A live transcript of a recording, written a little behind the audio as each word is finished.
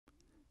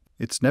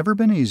It's never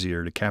been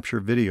easier to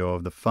capture video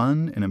of the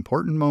fun and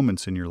important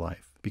moments in your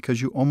life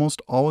because you almost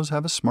always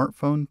have a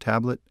smartphone,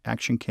 tablet,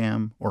 action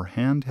cam, or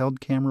handheld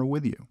camera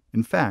with you.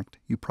 In fact,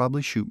 you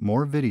probably shoot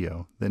more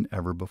video than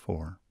ever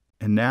before.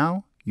 And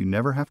now, you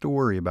never have to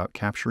worry about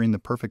capturing the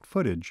perfect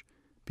footage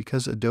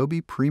because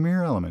Adobe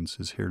Premiere Elements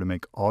is here to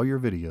make all your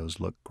videos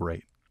look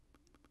great.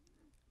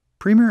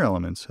 Premiere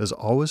Elements has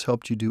always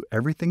helped you do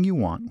everything you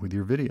want with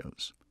your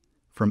videos,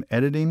 from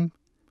editing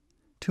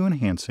to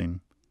enhancing,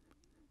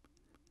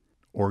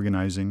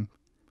 organizing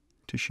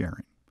to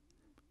sharing.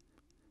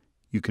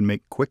 You can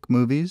make quick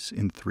movies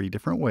in 3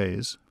 different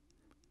ways,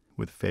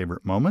 with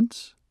favorite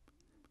moments,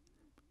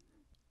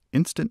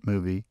 instant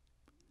movie,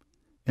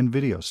 and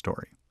video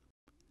story.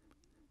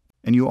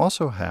 And you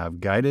also have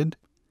guided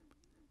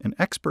and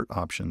expert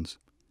options,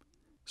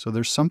 so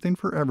there's something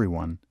for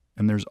everyone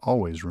and there's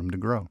always room to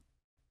grow.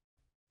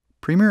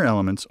 Premiere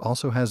Elements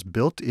also has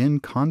built-in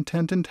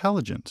content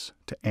intelligence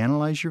to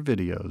analyze your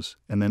videos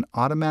and then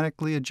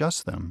automatically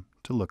adjust them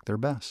to look their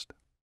best.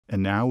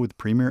 And now with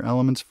Premiere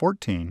Elements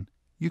 14,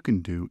 you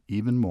can do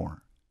even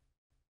more.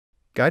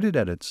 Guided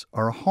edits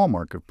are a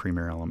hallmark of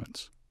Premiere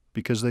Elements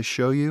because they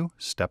show you,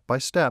 step by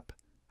step,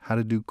 how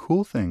to do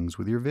cool things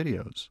with your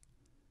videos.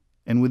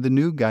 And with the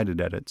new guided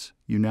edits,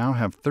 you now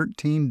have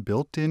 13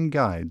 built-in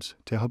guides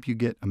to help you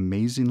get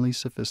amazingly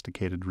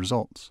sophisticated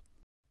results.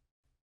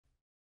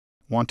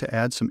 Want to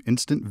add some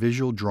instant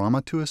visual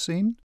drama to a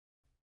scene?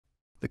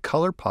 The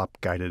Color Pop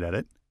guided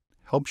edit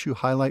helps you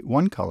highlight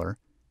one color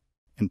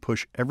and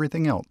push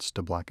everything else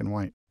to black and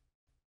white.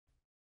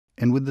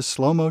 And with the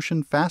Slow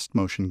Motion Fast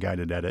Motion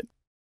guided edit,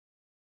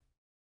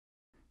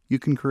 you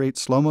can create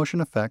slow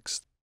motion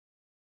effects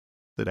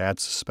that add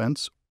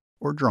suspense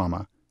or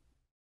drama,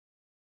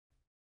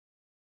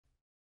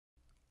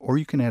 or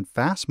you can add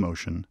fast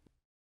motion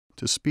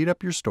to speed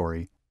up your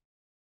story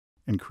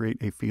and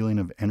create a feeling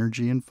of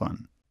energy and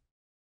fun.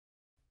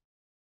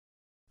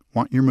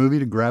 Want your movie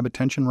to grab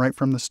attention right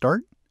from the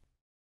start?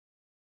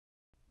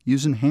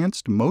 Use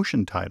enhanced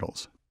motion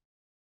titles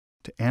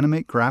to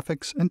animate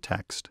graphics and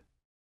text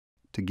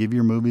to give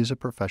your movies a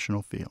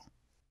professional feel.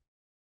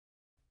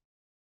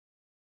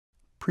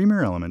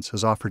 Premiere Elements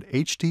has offered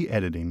HD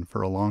editing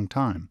for a long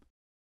time,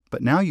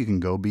 but now you can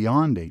go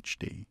beyond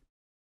HD.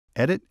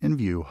 Edit and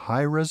view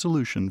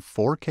high-resolution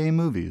 4K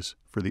movies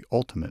for the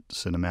ultimate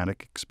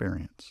cinematic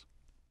experience.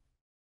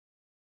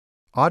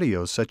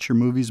 Audio sets your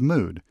movie's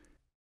mood,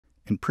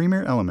 and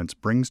Premiere Elements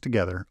brings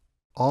together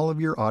all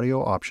of your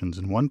audio options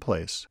in one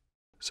place,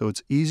 so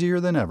it's easier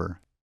than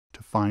ever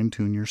to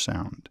fine-tune your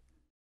sound.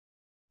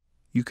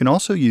 You can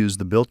also use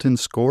the built-in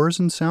scores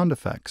and sound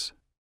effects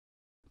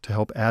to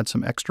help add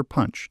some extra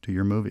punch to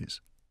your movies.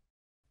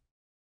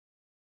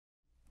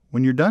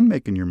 When you're done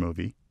making your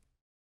movie,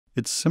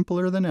 it's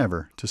simpler than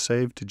ever to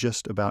save to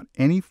just about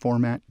any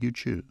format you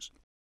choose.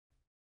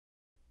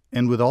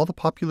 And with all the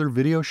popular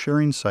video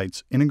sharing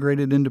sites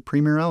integrated into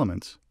Premiere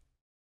Elements,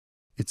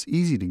 it's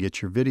easy to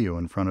get your video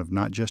in front of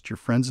not just your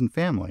friends and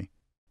family,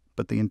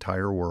 but the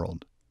entire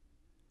world.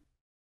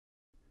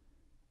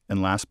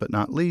 And last but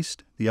not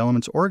least, the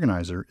Elements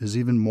Organizer is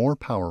even more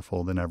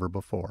powerful than ever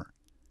before.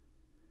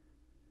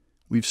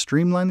 We've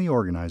streamlined the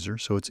organizer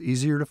so it's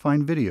easier to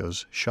find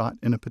videos shot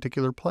in a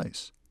particular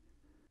place.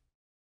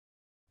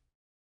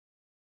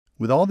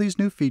 With all these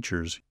new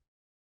features,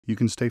 you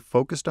can stay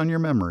focused on your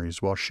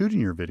memories while shooting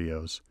your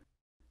videos,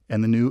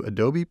 and the new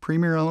Adobe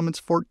Premiere Elements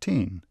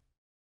 14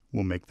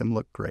 will make them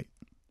look great.